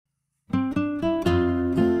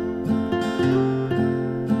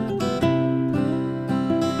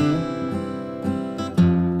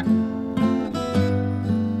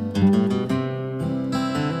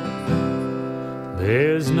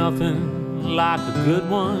nothing like a good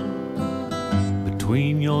one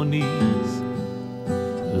between your knees.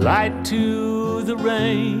 Light to the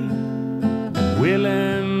rain and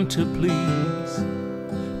willing to please.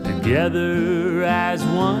 Together as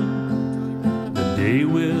one, the day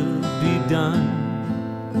will be done.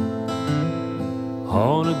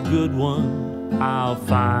 On a good one, I'll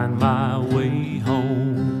find my way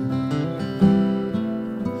home.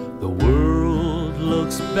 The world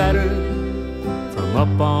looks better from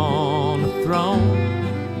up on the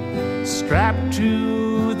throne, strapped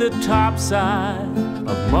to the top side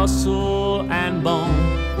of muscle and bone.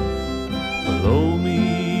 Below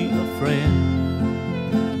me a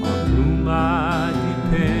friend on whom I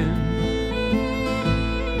depend.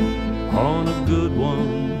 On a good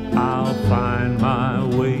one, I'll find my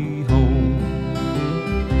way home.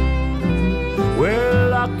 Where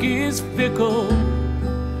luck is fickle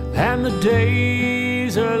and the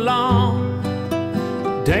days are long,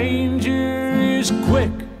 danger is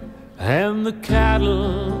quick and the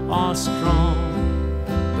cattle are strong,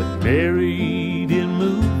 but buried in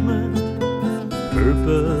movement,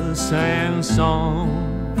 purpose and song.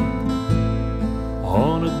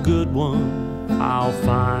 On a good one, I'll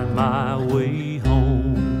find my way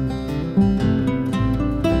home.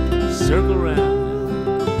 Circle round.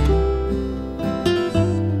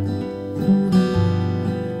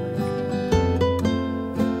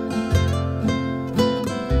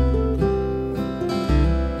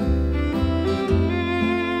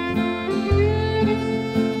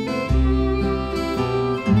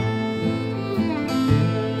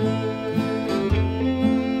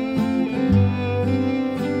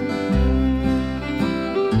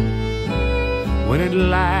 When at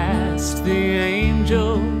last the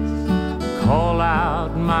angels call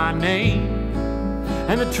out my name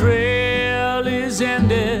and the trail is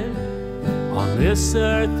ended on this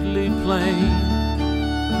earthly plane,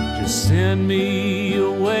 just send me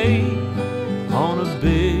away on a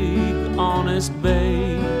big honest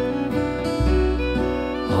bay.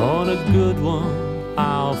 On a good one,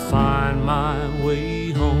 I'll find my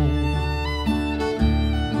way home.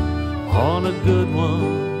 On a good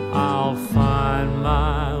one, I'll find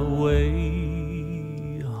my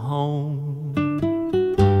way home.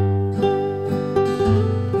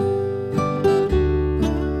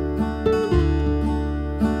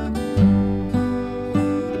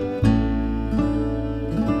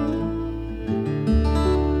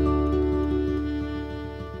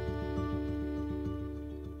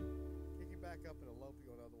 Kick it back up and elope you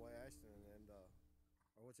go another way, Ashton, and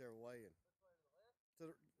or whichever way, and to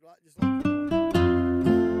the right, just like.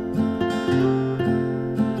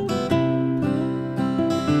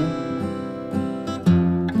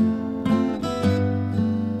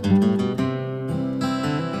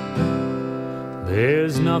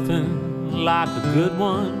 There's nothing like a good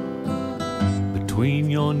one between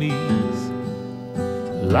your knees.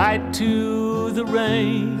 Light to the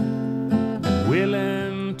rain and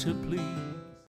willing to please.